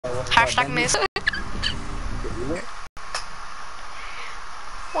Hashtag miss.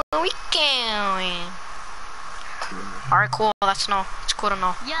 Where we going? Alright, cool. That's no. It's cool to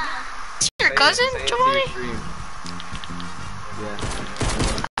know. Yeah. Is your cousin, Jovanny? Yeah.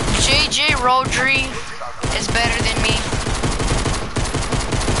 JJ Rodri is better than me.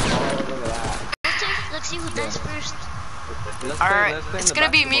 Let's see who dies first. Alright, it's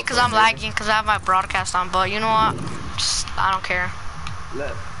gonna be me because I'm lagging because I have my broadcast on, but you know what? Just, I don't care.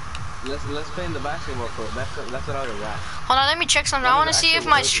 Let's play in the basketball court. That's what I would watch. Hold on, let me check something. I want to see if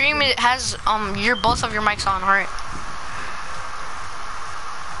my stream has both of your mics on. Alright.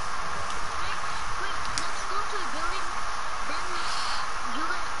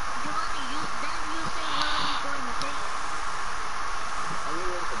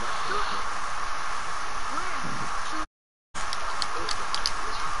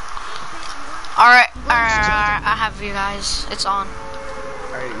 Alright, I have you guys. It's on.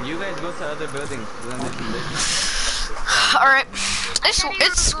 Alright, you guys go to other buildings. Alright,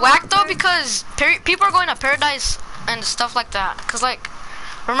 it's whack though because people are going to Paradise and stuff like that. Cause like,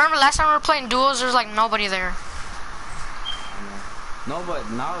 remember last time we were playing duos, there's like nobody there. No, but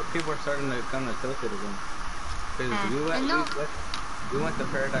now people are starting to come to Tilted again. Cause we went to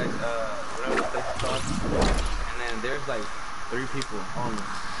Paradise, whatever the place is called, and then there's like 3 people only.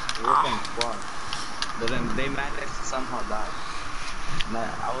 We were playing squad, but then they managed to somehow die.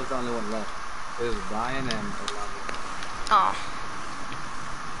 I was the only one left. It was Brian and Orlando. Oh.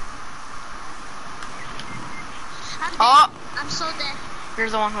 I'm so dead. You're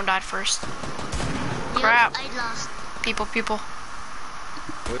the one who died first. Crap. I lost. People.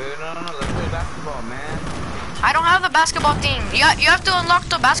 Wait, no, let's play basketball, man. I don't have the basketball thing. You have to unlock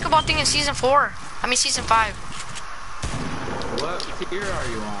the basketball thing in season 4. I mean season 5. What tier are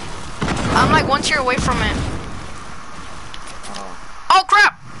you on? I'm like 1 tier away from it. Oh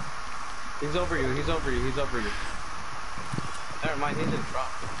crap! He's over you. Never mind, he didn't drop.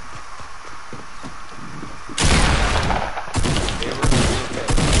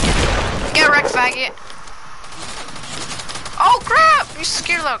 Get wrecked, faggot. Oh crap! You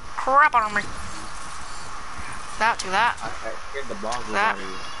scared the crap out of me. That. I scared the balls That. out of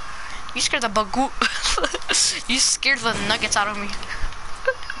you. You scared the bagoot. You scared the nuggets out of me.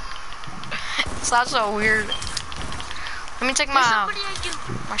 Sounds so weird. Let me take my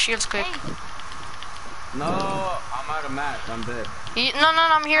shields quick. Hey. No, I'm out of match. I'm dead. No,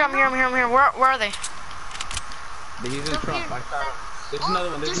 I'm here. Where are they? He's in Trump. I shot him. There's another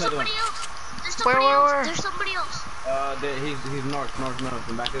one. There's another one. Where? There's somebody else. He's north,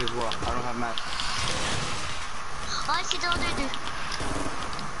 in back of his wall. I don't have match. Oh, I see the other dude.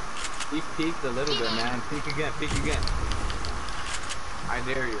 He peeked a little bit, man. Peek again. I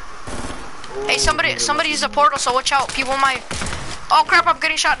dare you. Oh, Hey, somebody use a portal, so watch out. People might. Oh crap! I'm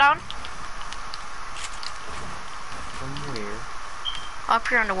getting shot down. Somewhere. Up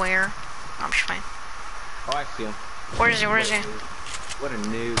here on the wire. I'm just fine. Oh, I see him. Where is he? What a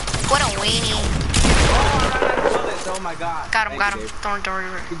noob. What a weenie. Oh my god. Got him. Don't worry.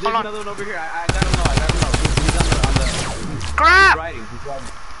 There's Hold on. another one over here. I got him low. He's on the Crap! He's riding.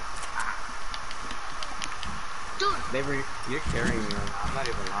 Dude. You're carrying me right now. I'm not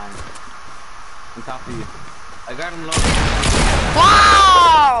even lying. On top of you. I got him low.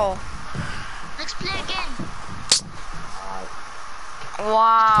 Wow! Let's play again.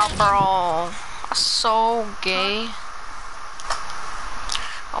 Wow, bro. That's so gay.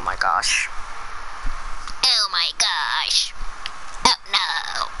 Oh my gosh. Oh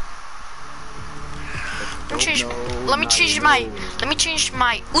no. Let me change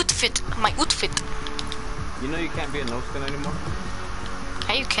my outfit. You know you can't be a no skin anymore?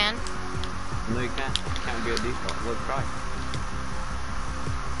 Hey, you can. No, you can't. You can't be a default. Let's try.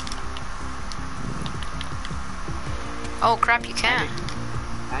 Oh crap, you can.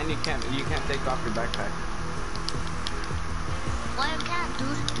 And you can't take off your backpack. Why you can't,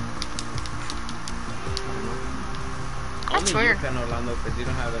 dude? That's Only weird. You can, Orlando, because you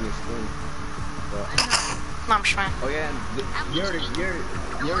don't have any skin. But... I know. No, I'm just fine. Oh yeah, and you already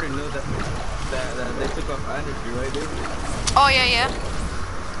knew that they took off energy, right, dude? Oh yeah.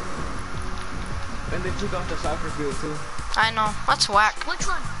 And they took off the soccer field too. I know. That's whack. Which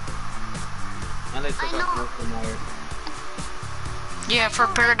one? And they took off most of the Yeah, for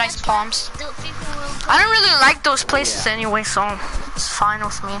Paradise Palms. The people will I don't really like those places anyway, so it's fine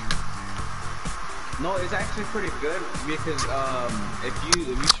with me. No, it's actually pretty good because if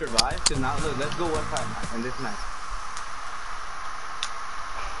you survive, cause now look, let's go one time in this match.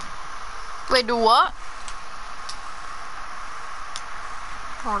 Wait, do what?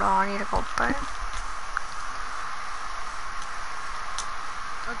 Hold on, I need to go back.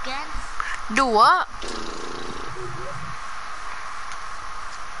 again? Do what?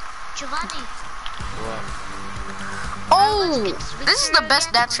 Jovanny. What? Oh, this is the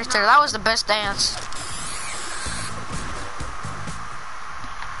best dance right there. That was the best dance.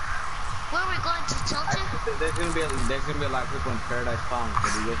 Where are we going to Tilted? There's gonna be a lot of people in Paradise Palms. So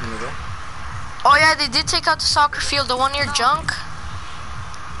do you guys wanna go? Oh yeah, they did take out the soccer field, the one near Junk.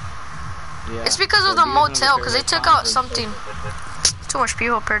 Yeah. It's because of the motel, because they took out something. Too much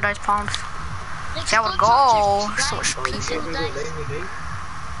people at Paradise Palms. See, I would go. So much people.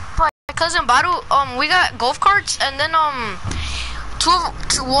 My cousin Baru, we got golf carts, and then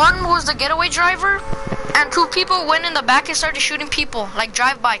one was the getaway driver, and 2 people went in the back and started shooting people, like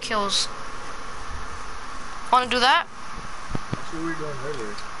drive-by kills. Wanna do that? That's what we were doing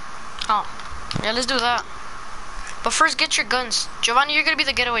earlier. Oh, yeah, let's do that. But first, get your guns. Jovanny, you're gonna be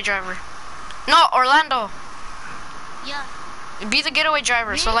the getaway driver. No, Orlando. Yeah. Be the getaway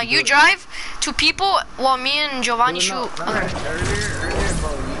driver. So like you drive 2 people while me and Jovanny shoot. No, earlier,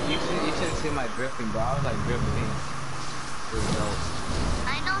 bro, you shouldn't see my drifting, bro. I was like drifting. It was dope.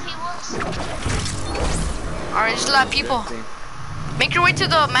 I know he was. Alright, there's a lot of people. Make your way to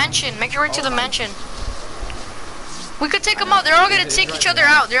the mansion. Make your way to the mansion. We could take them out. They're all gonna take each other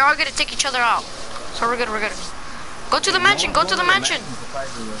out. They're all gonna take each other out. So we're good, we're good. Go to the mansion, go to the mansion.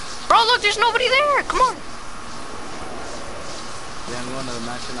 Bro, look, there's nobody there. Come on. Yeah, I'm going to the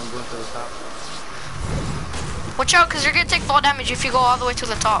mansion. I'm going to the top. Watch out, because you're gonna take fall damage if you go all the way to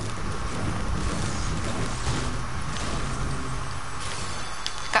the top.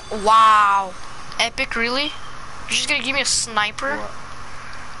 Wow. Epic, really? You're just gonna give me a sniper? What?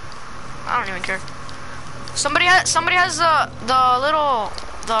 I don't even care. Somebody has the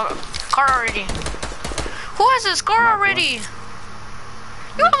car already. Who has a scar already?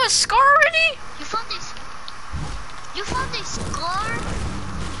 You have a scar already? You found this. You found this scar?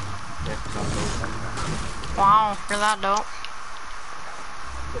 Wow, you're that dope.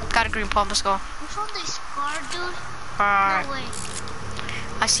 Got a green pump, let's go. You found this scar, dude? Alright. No way.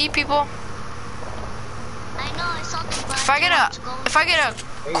 I see people. I know, I saw this. If I get a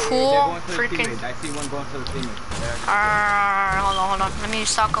cool freaking. I see one going to the teammate. Hold on. Let me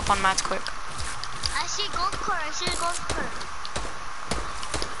stock up on mats quick. I see golf cart. I see a golf cart.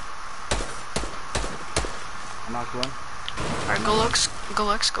 Knocked one. Alright, go looks.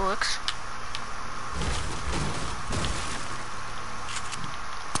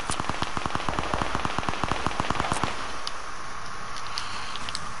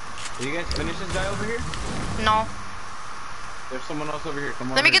 Did you guys finish this guy over here? No. There's someone else over here.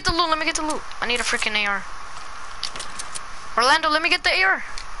 Come on. Let me get the loot. I need a freaking AR. Orlando, let me get the AR.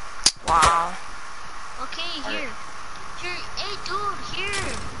 Wow. Okay, here. Hey, dude, here.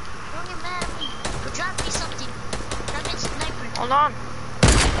 Don't get mad at me. Drop me something. Drop me a sniper. Hold on.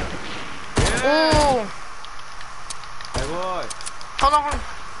 Yeah. Ooh. Hey, boy. Hold on.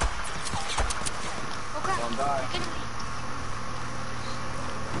 Okay. Don't die. Get me.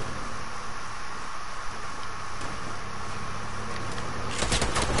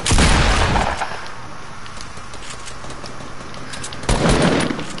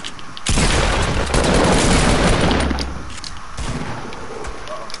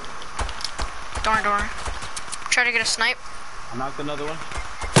 Door. Try to get a snipe. I knocked another one.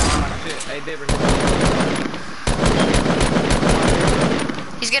 Oh, shit. Hey, David.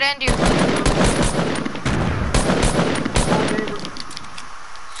 He's gonna end you.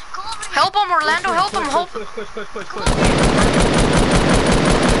 Help him, Orlando. Help him. Push.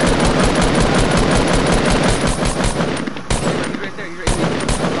 He's right there.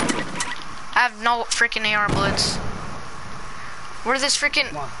 I have no freaking AR bullets. Where'd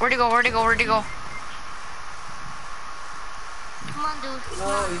he go? Where'd he go? Come on, dude. No,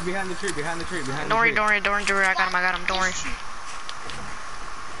 he's behind the tree. Don't worry. I got him. Don't worry.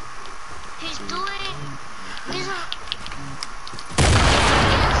 He's doing. He's a.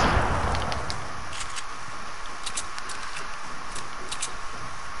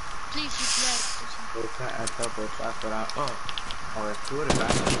 Please, you black. Oh, that's good. Come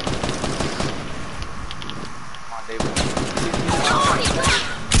on, David.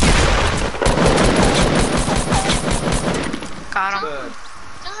 Got him.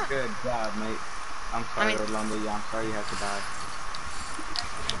 Good job, mate. I'm sorry, Orlando. Yeah, I'm sorry you had to die.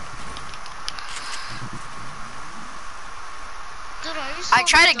 Dude, are you so I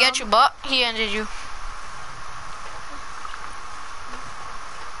tried to dumb? get you, but he ended you.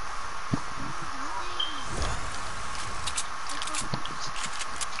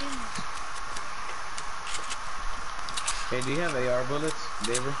 Hey, do you have AR bullets,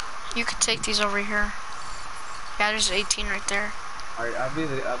 David? You could take these over here. Yeah, there's 18 right there. Alright, I'll be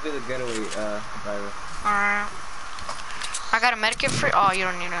the getaway driver. Alright. I got a medikit for you. Oh, you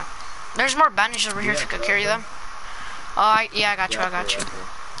don't need it. There's more bandages over here if you could carry them. Yeah, I got you.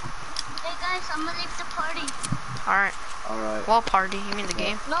 Hey guys, I'm gonna leave the party. Alright. Alright. Well, party? You mean the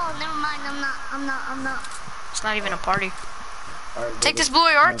game? No, never mind. I'm not. It's not even a party. Alright, Take this blue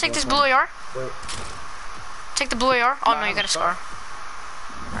AR. Take this blue AR. Wait. Take the blue AR. Oh no, you got a scar.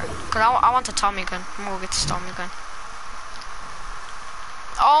 Alright. Cause I want the Tommy gun. I'm gonna go get this Tommy gun.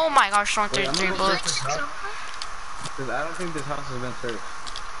 Oh my gosh, 133 bullets. Cause I don't think this house has been searched.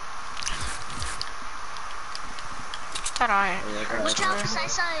 That I. Watch out, cause I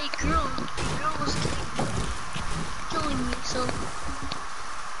saw a girl. The girl was killing me, so.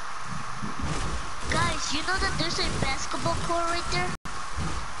 Guys, you know that there's a basketball court right there?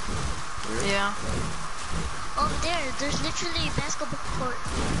 Yeah. Oh, there's literally a basketball court.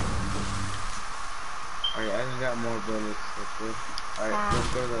 Alright, I just got more bullets. That's good. Alright,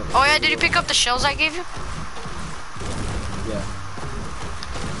 let's go to the... Oh yeah, did you pick up the shells I gave you? Yeah.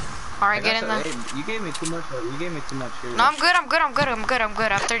 Alright, get in there. Hey, you gave me too much. You gave me too much. Here, No, I'm good. I'm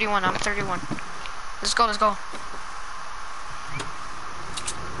 31. Let's go.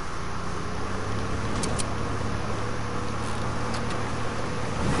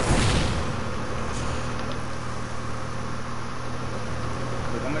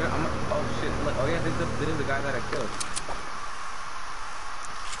 Look, oh shit, look, oh yeah, this is the guy that I killed.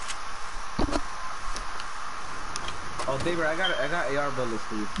 Oh, David, I got AR bullets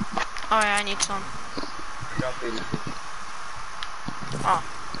for you. Oh yeah, I need some. Drop 86. Oh,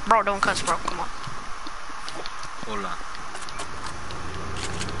 bro, don't cuss, bro. Come on. Hola.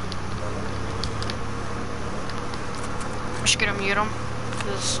 I'm just gonna mute him.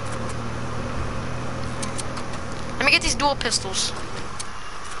 Let me get these dual pistols.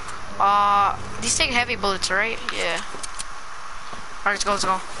 These take heavy bullets, right? Yeah. Alright, let's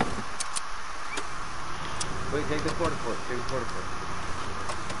go. Wait, take the quarter port.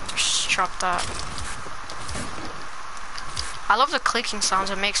 Just chop that. I love the clicking sounds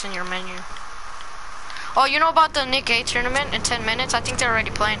it makes in your menu. Oh, you know about the Nick A tournament in 10 minutes? I think they're already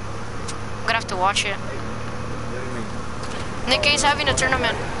playing. I'm gonna have to watch it. Nick A's having a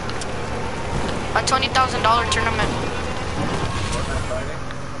tournament. A $20,000 tournament.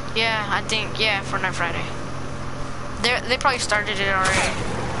 Yeah, I think, yeah, Fortnite Friday. They probably started it already.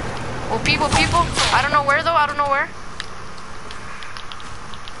 Well, people, I don't know where though, I don't know where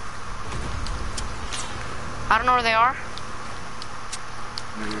they are.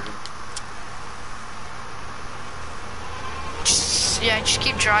 Just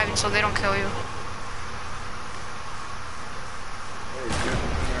keep driving so they don't kill you.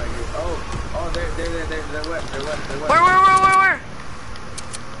 Oh, they're wet. Where?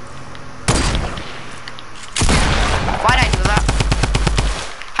 Why'd I do that?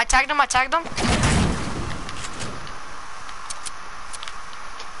 I tagged them.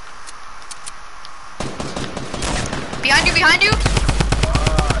 Behind you. Oh,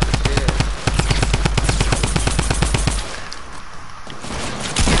 shit.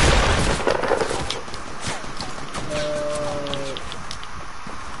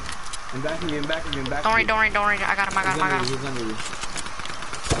 I'm back again. Don't worry. I got him. He's under you.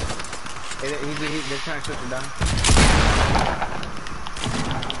 They're trying to shoot him down.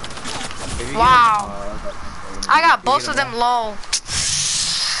 Wow. I got both of them low.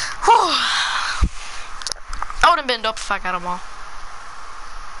 Whew. I would've been up if I got them all.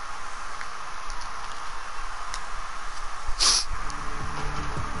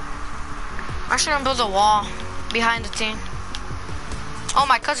 I shouldn't build a wall behind the team. Oh,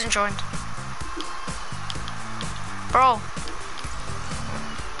 my cousin joined. Bro.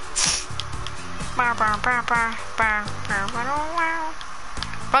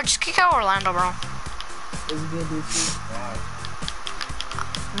 Bro, just kick out Orlando, bro.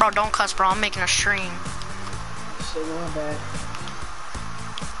 Bro, don't cuss, bro. I'm making a stream. Shit, going bad.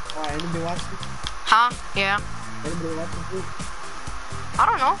 Alright, anybody watching? Huh? Yeah. Anybody watching too? I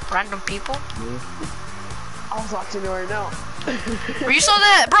don't know. Random people. I was watching it right now. You saw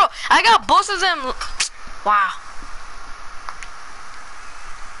that? Bro, I got both of them. Wow.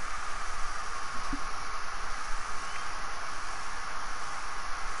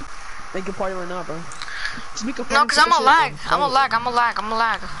 Make a party right now, bro. No, cause I'm a lag. I'm a lag.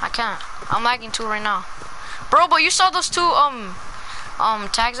 I can't. I'm lagging too right now. Bro, but you saw those two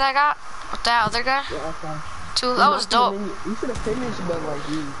tags I got with that other guy? Yeah, okay. Two, that was dope. You should have finished, but like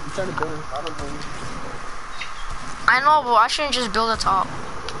you tried to build it. I don't know. I know, but I shouldn't just build a top,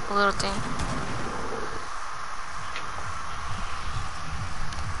 a little thing.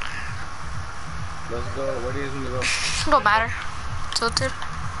 Let's go. Where do you want to go? Don't matter. tilted?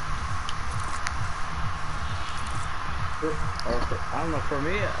 I don't know, for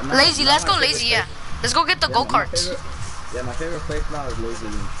me... Lazy, let's go lazy, yeah. Let's go get the go-karts. Yeah, my favorite place now is Lazy.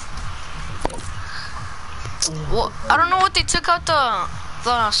 Well, I don't know what they took out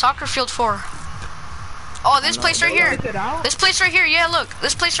the soccer field for. Oh, this place right here. This place right here, yeah, look.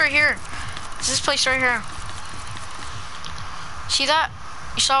 This place right here. It's this place right here. See that?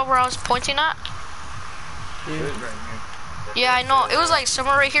 You saw where I was pointing at? Yeah, I know. It was like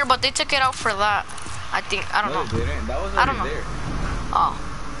somewhere right here, but they took it out for that. I think, I don't know. They didn't. That was I don't know. there. Oh.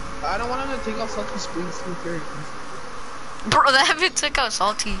 I don't want him to take off Salty Springs too very. Bro, that bit took out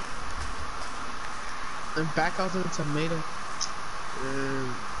Salty. And back out to the tomato.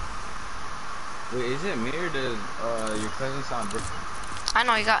 Wait, is it me or does your cousin sound different? I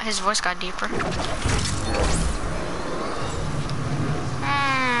know his voice got deeper.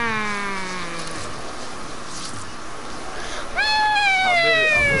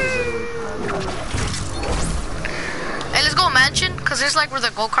 Hey, let's go mansion, cause there's like where the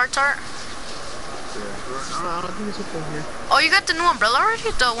go-karts are. I don't think it's up here. Oh, you got the new umbrella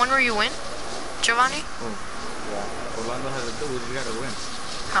already? The one where you win? Giovanni? Oh, yeah. Orlando has a dude, you gotta win.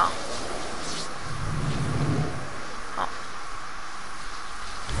 Oh.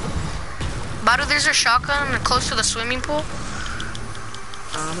 Bado, there's a shotgun close to the swimming pool.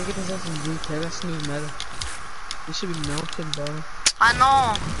 I'm gonna get this out some DK, that's new metal. It should be melted, bro. I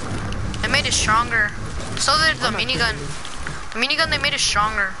know. They made it stronger. So did the minigun. The minigun, they made it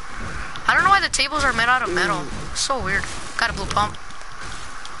stronger. I don't know why the tables are made out of metal. It's so weird. Got a blue pump.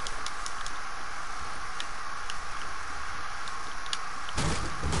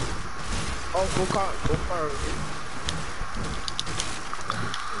 Oh, go-kart.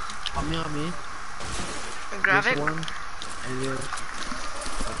 On me. Grab it. One. And then...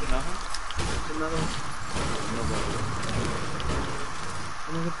 Another.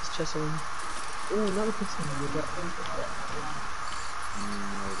 I'm gonna get this chest on. Oh, another pistol.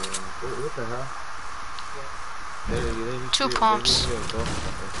 What the hell? 2 pumps.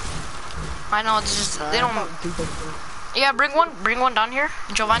 I know, it's just, they don't... Yeah, bring one down here.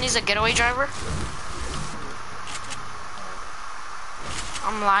 Giovanni's a getaway driver.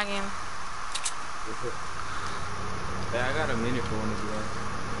 I'm lagging. Yeah, I got a mini for one of you guys.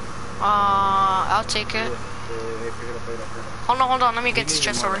 I'll take it. Hold on, let me get this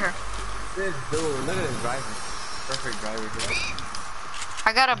chest over here. This dude, look at this driver. Perfect driver here.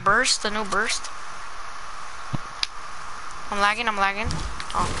 I got a burst, a new burst. I'm lagging.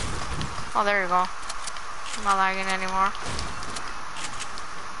 Oh, there you go. I'm not lagging anymore.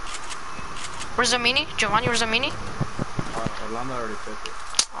 Where's the mini? Giovanni, where's the mini? Orlando already took it.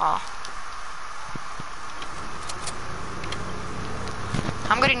 Oh.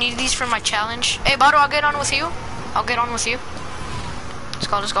 I'm gonna need these for my challenge. Hey, Bado, I'll get on with you. Let's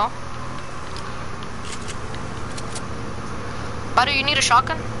go. Bado, you need a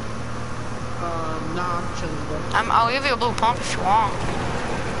shotgun? Nah, I'm chilling, bro. I'll give you a blue pump if you want.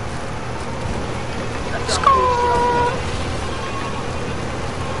 Let's go!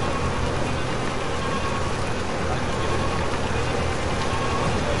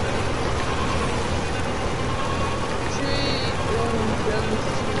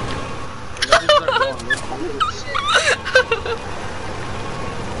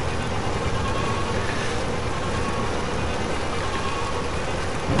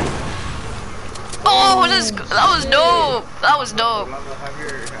 Oh, that was dope. Have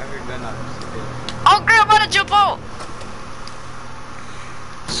your gun up. Oh, girl, I'm about to jump out.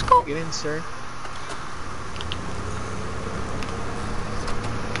 Let's go. Get in, sir.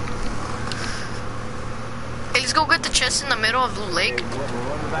 Hey, let's go get the chest in the middle of the lake. Hey,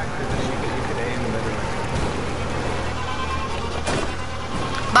 we're on the back because you could aim in the middle.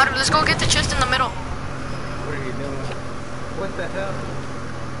 Badu, let's go get the chest in the middle. What are you doing? What the hell?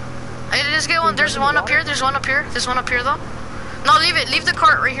 Hey, let's get one. There's one up here. There's one up here though. No, leave it. Leave the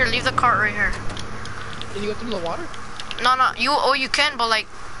cart right here. Can you go through the water? No. You can, but like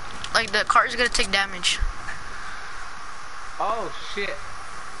the cart is gonna take damage. Oh shit!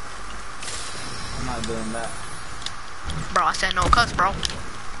 I'm not doing that. Bro, I said no cuss, bro.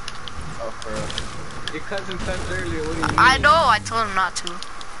 Oh, for real. Your cousin cussed earlier. What do you mean? I know. I told him not to.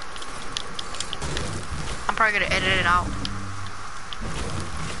 I'm probably gonna edit it out.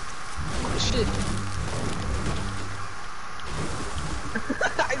 Shit.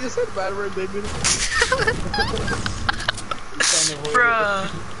 I just said bad word, baby. Bruh.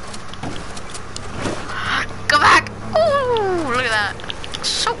 Go back. Ooh, look at that.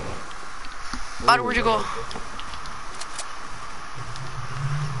 So. Badu, where'd you go?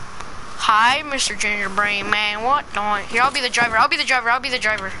 Hi, Mr. Gingerbrain, man. What? Don't. Here, I'll be the driver. I'll be the driver. I'll be the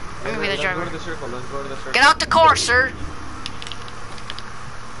driver. Let me be the driver. Let's go to the circle. Let's go to the circle. Get out the car, sir.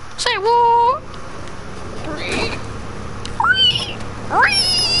 Say woo.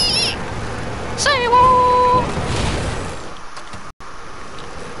 Say woo.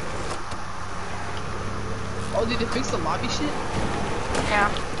 Oh, did they fix the lobby shit? Yeah.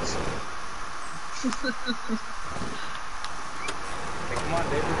 Hey, come on,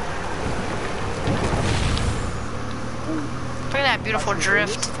 David. Look at that beautiful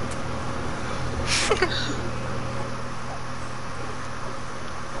drift.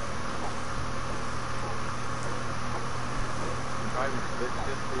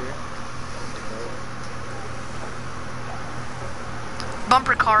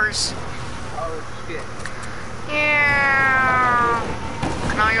 Bumper cars. Oh shit. Yeah.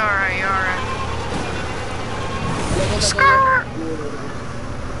 No, you're alright, you're alright. Skirt.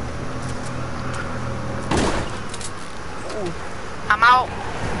 I'm out.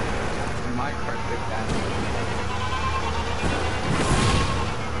 My car took that.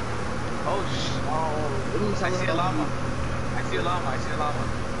 Oh shit. Oh, I see a llama. I see a llama. I see a llama.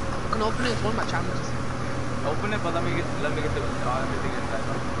 I can open it. It's one of my challenges. Open it, but let me get the everything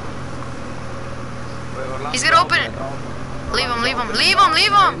inside. Wait, Orlando, He's gonna open it. Leave him, leave him, leave him,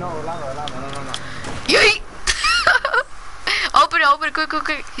 leave him. No, Orlando, no. Yeet. Open it, quick, quick,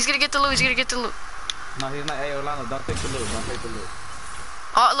 quick. He's gonna get the loot, he's gonna get the loot. No, he's not. Hey, Orlando, don't take the loot. Don't take the loot.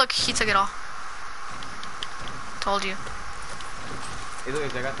 Oh, look, he took it all. Told you. Either way,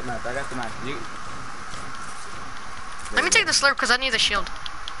 I got the map. I got the map. Let me take the slurp because I need the shield.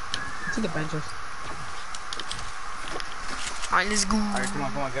 It's in the benches. Alright, let's go. Alright, come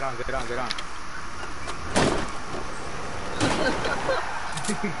on, get on. Get on.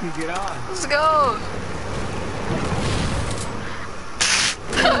 Let's go.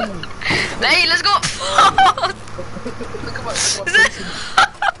 Hey, let's go.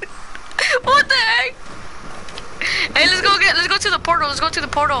 What the heck? Hey, let's go to the portal. Let's go to the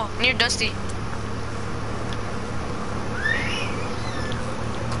portal near Dusty.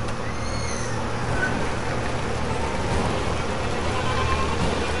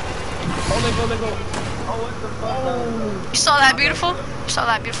 Let go. Oh, what the fuck? You saw that beautiful? You saw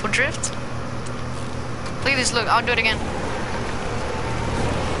that beautiful drift? Look at this, look, I'll do it again.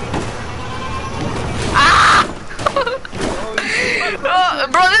 Ah!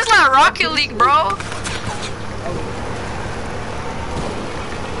 Bro, this is like Rocket League, bro.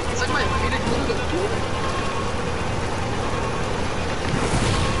 It's like my favorite glue to glue.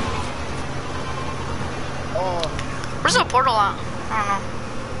 Oh. Where's the portal at? I don't know.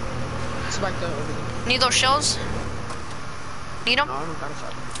 It's back there over there. Need those shells? Need them? No, I don't got a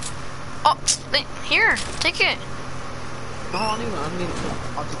shot. Oh, here, take it. No, I don't need it.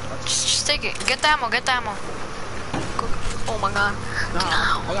 I'll Just take it. Get the ammo, get the ammo. Oh my god. No,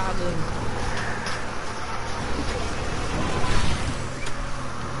 I got the...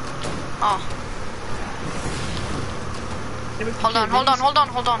 Oh.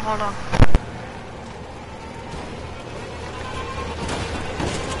 Hold on.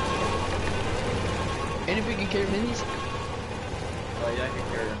 Anything can carry minis? Oh, yeah, I can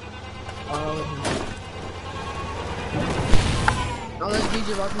carry him. No, let's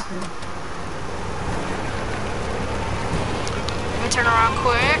DJ about this thing. Let me turn around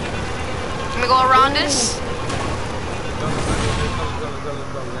quick. Let me go around this. Let's go.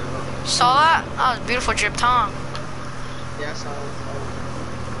 Saw that? That was beautiful drift, huh? Yeah, so...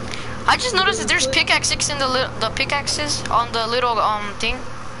 I just noticed that there's pickaxes in the pickaxes on the little thing.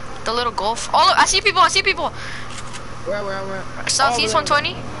 The little golf. Oh look, I see people. Where? Southeast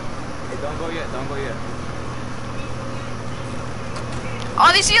 120. Hey, don't go yet.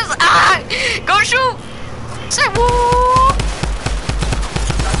 Oh, they see us. Ah! Go shoot! Say woo!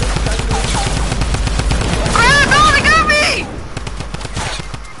 Grab! No, they got me!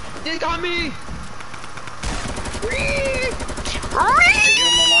 They got me!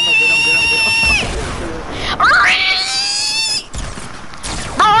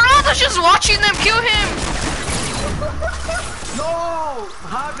 Bro, Ronaldo's just watching them kill him. No!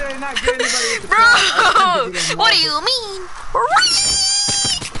 How did I not get anybody with the Bro, what do you mean?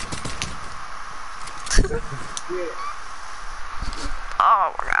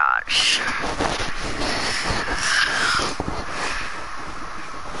 Oh my gosh.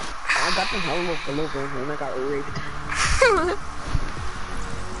 I got the hell of the logo and I got raped.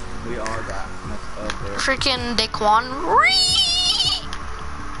 We all got messed up there. Freaking Daquan.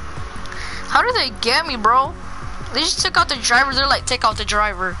 How did they get me, bro? They just took out the driver. They're like, take out the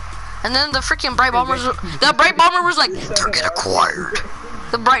driver. And then the freaking bright bombers, that bright bomber was like, target acquired.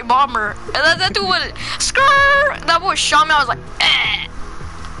 The bright bomber. And then that dude went, skrrr! That boy shot me, I was like, eh.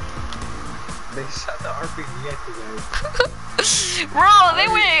 They shot the RPG at you guys. Bro, they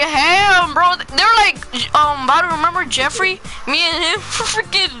went ham, bro. They were like, I don't remember Jeffrey? Me and him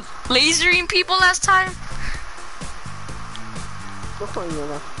freaking lasering people last time.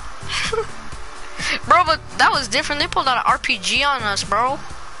 Bro, but that was different. They pulled out an RPG on us, bro.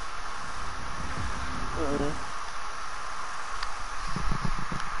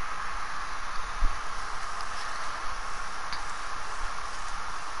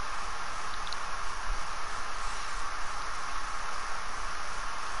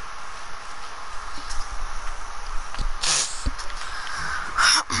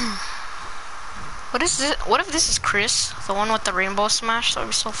 What is this? What if this is Chris, the one with the rainbow smash? That would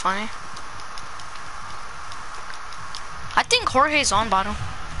be so funny. I think Jorge's on bottom.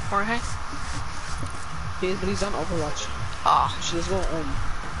 Jorge. He is, but he's on Overwatch. Oh. So let's go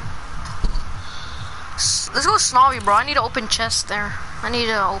Let's go Snobby, bro. I need to open chests there. I need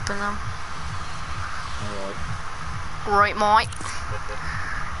to open them. Right, Mike.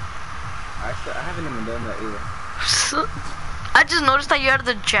 Actually, I haven't even done that either. I just noticed that you had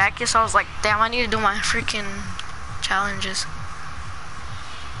the jacket, so I was like, damn, I need to do my freaking challenges.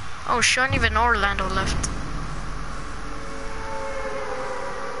 Oh, shit, I didn't even know Orlando left.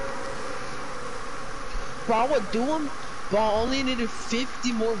 Bro, I would do them, but I only needed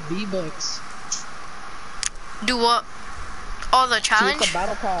 50 more V-Bucks. Do what? Oh, the challenge? The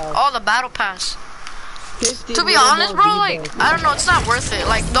battle pass. Oh, the battle pass. 50 To be honest, bro, like, I don't know, it's not worth it.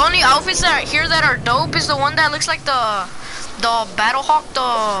 Like, the only outfits that are here that are dope is the one that looks like the Battle Hawk,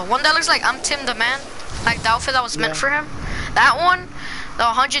 the one that looks like I'm Tim the Man. Like, the outfit that was meant for him. That one, the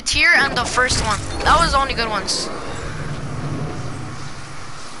 100 tier, and the first one. That was the only good ones.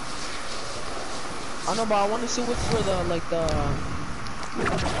 I know, but I want to see what's for the, like, I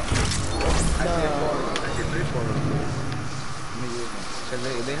see 3 for them. Let me use them. Cause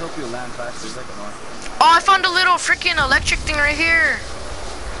they help you land faster. It's like an arm. Oh, I found a little freaking electric thing right here.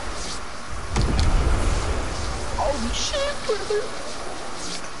 oh shit, brother.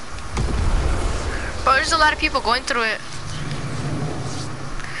 Bro, there's a lot of people going through it.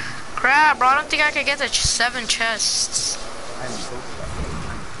 Crap, bro, I don't think I can get the 7 chests. I'm so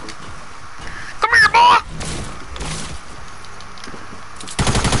Come here, boy!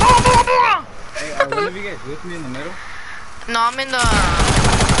 Hey, are one of you guys with me in the middle? No, I'm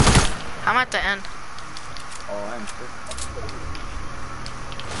at the end. Oh, I'm sick.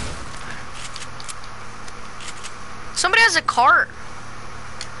 Somebody has a cart.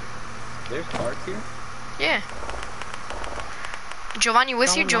 There's carts here? Yeah. Jovanny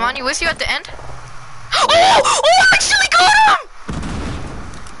with you? Jovanny with you at the end? Oh! Oh, I actually got him!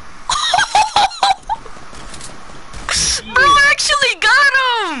 Bro, I actually got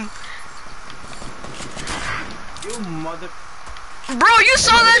him! You mother... Bro, you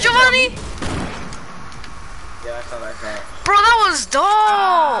saw that, Jovanny? Yeah, I saw that. Bro, that was dope!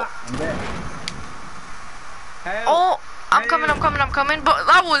 I'm dead. Help. Oh, I'm coming, but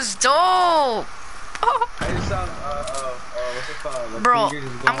that was dope! I just saw, what's it called? Like, Bro,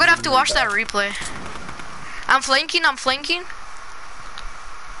 fingers I'm gonna have to watch back. that replay. I'm flanking.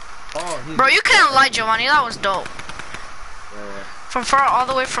 Oh, Bro, you can't lie, Jovanny, that was dope. Yeah. From far, all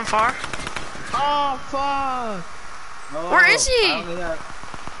the way from far. Oh, fuck. No, Where is he? I only have...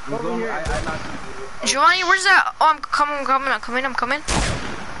 I knocked him. Jovanny, where's that? Oh, I'm coming.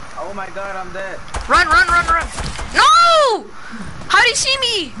 Oh my god, I'm dead. Run. No! How'd he see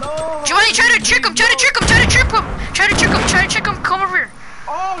me? No! Jovanny, try to trick him. Come over here.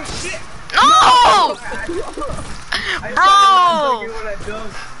 Oh shit! No! Bro!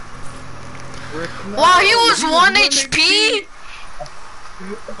 Wow, he was 1 HP?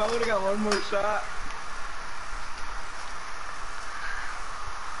 If I would've got one more shot.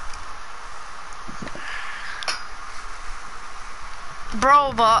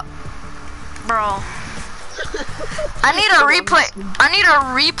 Bro. I need a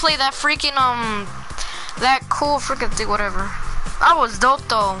replay that freaking, that cool freaking thing, whatever. That was dope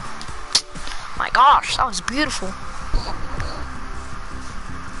though. My gosh, that was beautiful.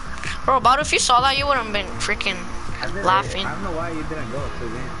 Bro, about if you saw that, you wouldn't have been freaking laughing. I don't know why you didn't go to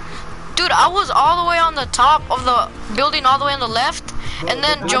then. Dude, I was all the way on the top of the building, all the way on the left, and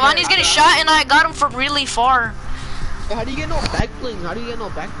then Jovanny's getting shot, and I got him from really far. How do you get no back bling? I wanna get no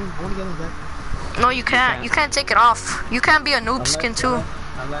back. No, you can't. You can't take it off. You can't be a noob skin too.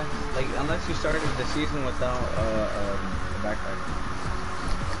 Unless you started the season without a backpack.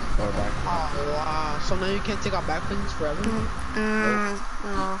 Or a backpack. Oh, wow. So now you can't take out back blings forever?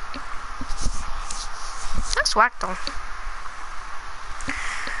 No. That's whack though.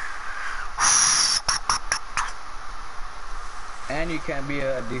 and you can't be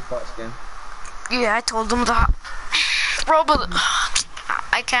a default skin. Yeah, I told them that. Bro, but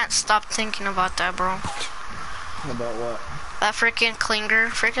I can't stop thinking about that, bro. About what? That freaking clinger,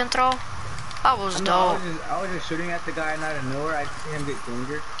 freaking throw. That was dope. I was just shooting at the guy and out of nowhere I see him get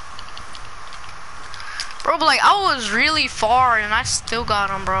clinger. Bro, but like, I was really far and I still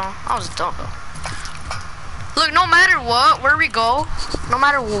got him, bro. I was dope, though. Look, no matter what, where we go,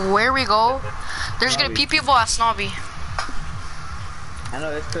 there's gonna be people at Snobby. I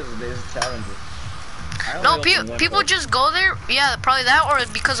know, it's because there's challenges. No, people just go there. Yeah, probably that, or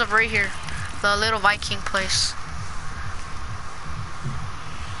because of right here, the little Viking place.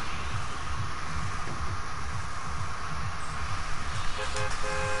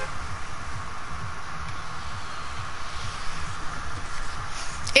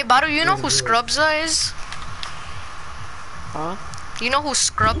 Hey, Baru, you know who Scrubza is? Huh? You know who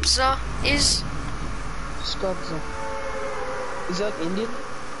Scrubza is? Scrubza. Is that Indian?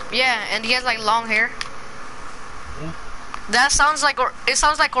 Yeah, and he has like long hair. Yeah. That sounds like, it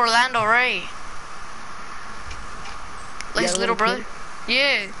sounds like Orlando Ray. Like his little brother.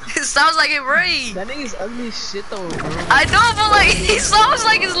 Yeah, it sounds like it, Ray. That nigga's ugly as shit though, bro. I know, but like, he sounds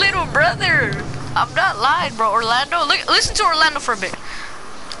like his little brother. I'm not lying, bro. Orlando, look, listen to Orlando for a bit.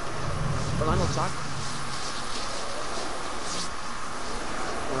 Orlando talk.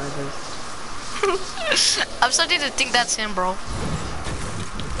 I'm starting to think that's him, bro.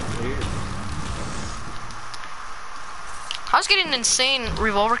 I was getting insane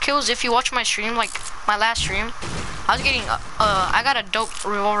revolver kills. If you watch my stream, like my last stream, I was getting I got a dope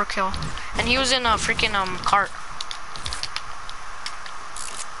revolver kill, and he was in a freaking cart.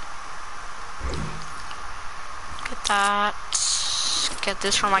 Get that. Get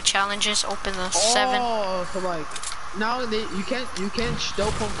this for my challenges. Open the 7. Oh, so like now you can't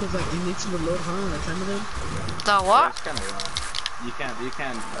dope them because like you need to reload, huh? That time of them. The what? That's kind of wrong. You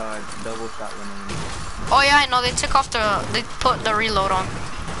can't double shot when you. Oh yeah, I know. They took off they put the reload on. Yeah,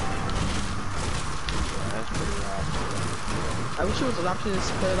 that's pretty wrong. I wish it was an option to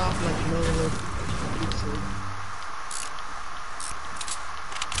split it off like no reload.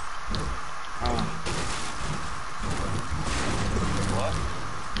 What?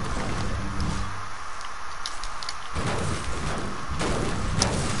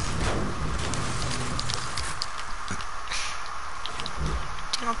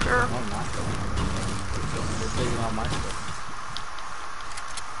 Tinker. Oh, not. They're taking all my stuff.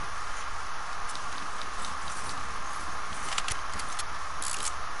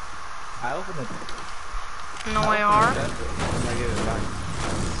 I opened it. No AR. I give it back.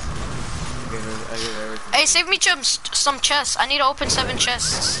 I give everything. Hey, save me some chests. I need to open 7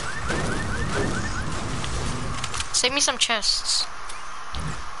 chests. Save me some chests.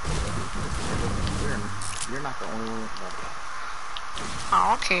 You're not the only one with that. I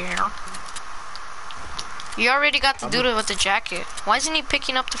don't care. You already got the dude with the jacket. Why isn't he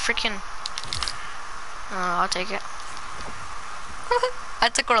picking up the freaking? I'll take it. I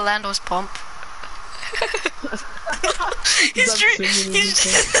took Orlando's pump. he's drinking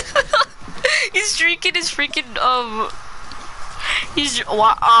his freaking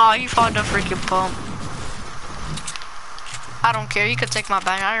he found a freaking pump. I don't care. You could take my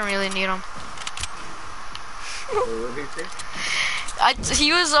bag. I don't really need him. What did he say?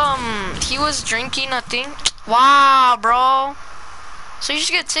 He was drinking a thing. Wow, bro. So you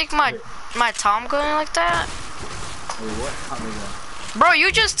just gonna take my Tom gun like that? Wait, what? Tommy gun? Bro,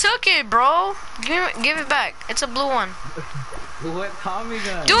 you just took it, bro. Give it back. It's a blue one. What Tommy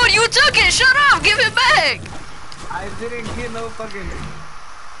gun? Dude, you took it. Shut up. Give it back. I didn't get no fucking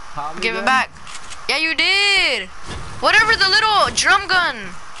Tommy Give gun? it back. Yeah, you did. Whatever, the little drum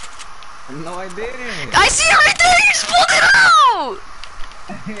gun. No, I didn't. I see it right there. You just pulled it out.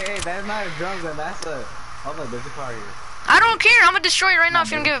 Hey, that's not a drum gun. That's a. Hold on, there's a car here. I don't care. I'm gonna destroy it right now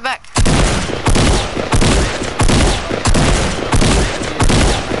if you don't give it back.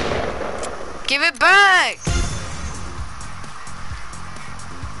 Give it back.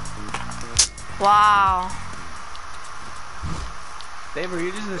 Wow. Saber,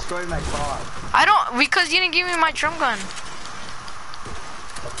 you just destroyed my car. I don't, because you didn't give me my drum gun.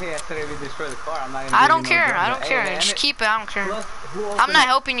 Okay, I said if you destroy the car, I'm not gonna. I don't care. No I don't care. Hey, Just keep it. I don't care. Plus, I'm not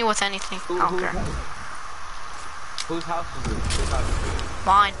helping you with anything. I don't care. Whose house is this? Whose house is this?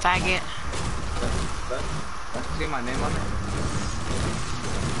 Mine, faggot. Let's see my name on it.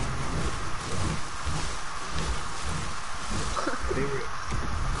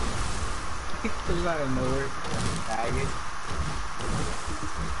 He's out of nowhere. Faggot.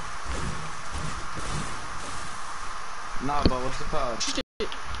 Nah, but what's it called?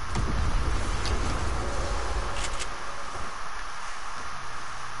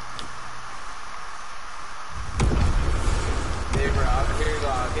 David, here you go.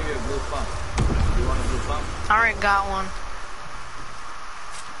 I'll give you a blue pump. You want a blue pump? I already got one.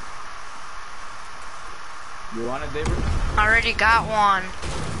 You want it, David? I already got one.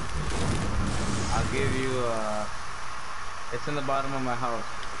 I'll give you, it's in the bottom of my house.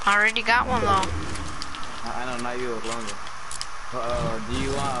 I already got one though. I know, not you, longer. Do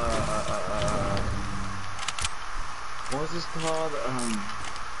you want, what was this called?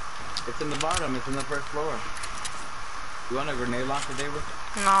 It's in the bottom, it's in the first floor. You want a grenade launcher, David?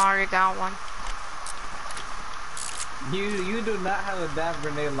 No, I already got one. You do not have a damn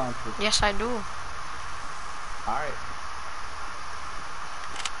grenade launcher. Yes, I do. Alright.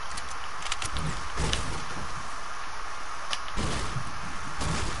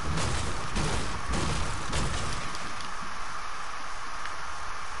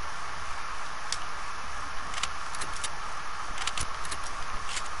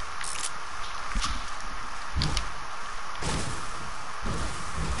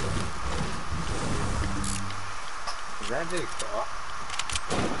 Is that big claw?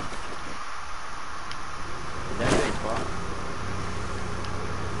 Is that big claw?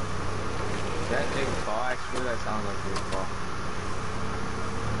 Is that big claw? Actually, that sounds like big claw.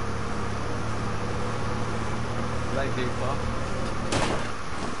 You like big claw?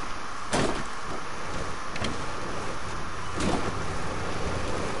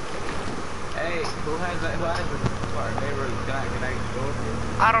 Hey, who has that? Who has the part? Neighbor, can I go with you?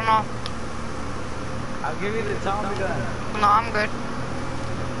 I don't know. I'll give you the Tommy gun. No, I'm good.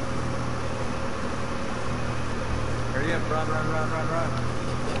 Hurry up, run.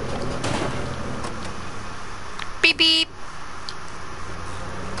 Beep beep.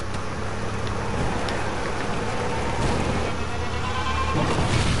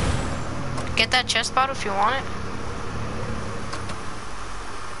 Get that chest bottle if you want it.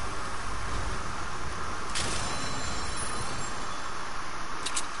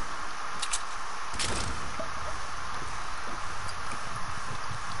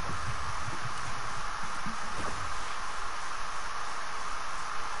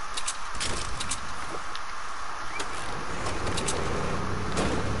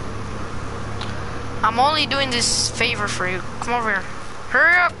 I'm only doing this favor for you. Come over here.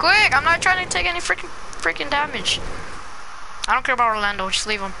 Hurry up, quick! I'm not trying to take any freaking damage. I don't care about Orlando. Just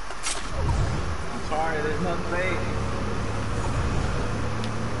leave him. I'm sorry, there's no space.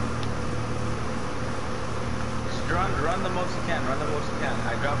 Just run the most you can.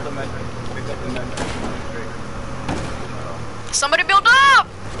 I dropped the metric. Pick up the metric. Somebody build up!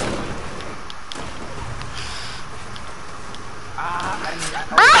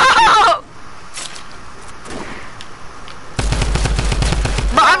 Bro!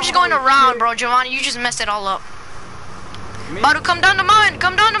 Bro, I'm just going around, bro. Jovanny, you just messed it all up. Badu, come down the mountain.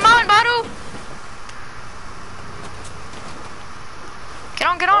 Badu. Get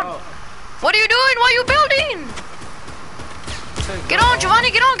on. Oh. What are you doing? What are you building? Get on,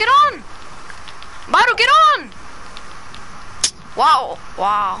 Jovanny, get on. Badu, get on.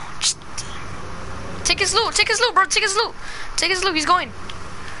 Wow. Just take his loot, bro. Take his loot. He's going.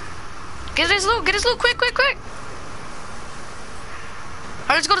 Get his loot, quick.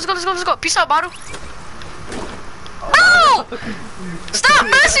 Alright, let's go. Peace out, Badu. Bro! Stop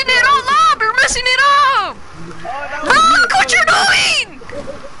messing it all up! You're messing it up! Bro, look what you're doing!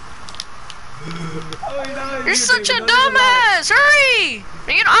 You're such a dumbass! Hurry!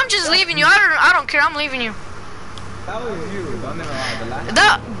 You know, I'm just leaving you. I don't care. I'm leaving you. That was you. Don't even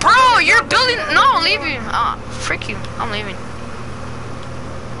lie. Bro, you're building. No, I'm leaving. Frick you. I'm leaving.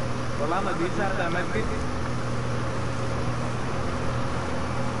 Orlando, do you have that medkit?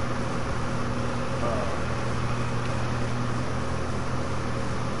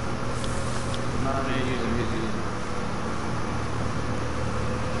 No, use him.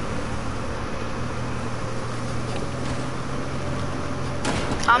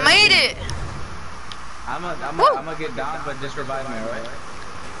 I made it. I'm gonna get down, but just revive me, alright?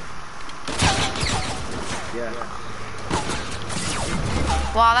 Yeah.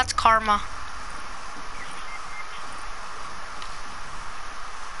 Wow, that's karma.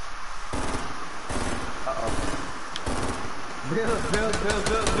 Build.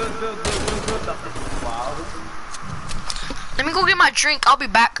 Wow. Let me go get my drink. I'll be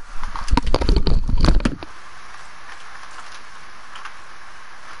back.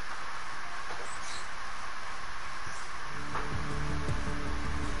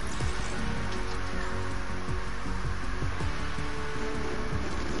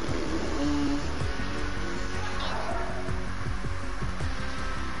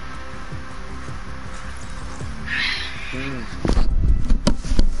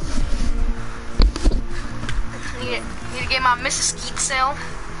 Need to get my Mrs. Skeet sale.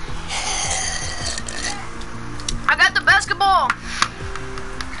 I got the basketball.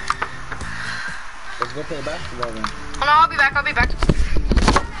 Let's go play basketball then. Oh no, I'll be back.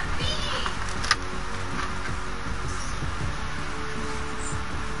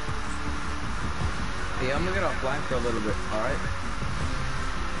 Yeah, I'm gonna get offline for a little bit, alright?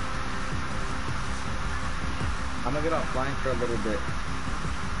 I'm gonna get offline for a little bit.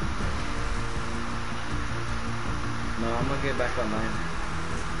 No, I'm gonna get back online.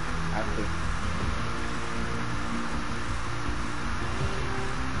 After.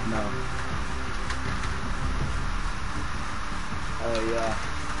 No. Oh yeah.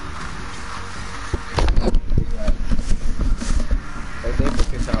 Let's do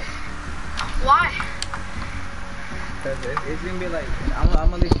it, peace out. Why? Cause it's gonna be like, I'm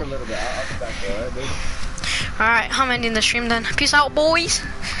gonna leave for a little bit. I'll be back there, alright, dude? Alright, I'm ending the stream then. Peace out, boys.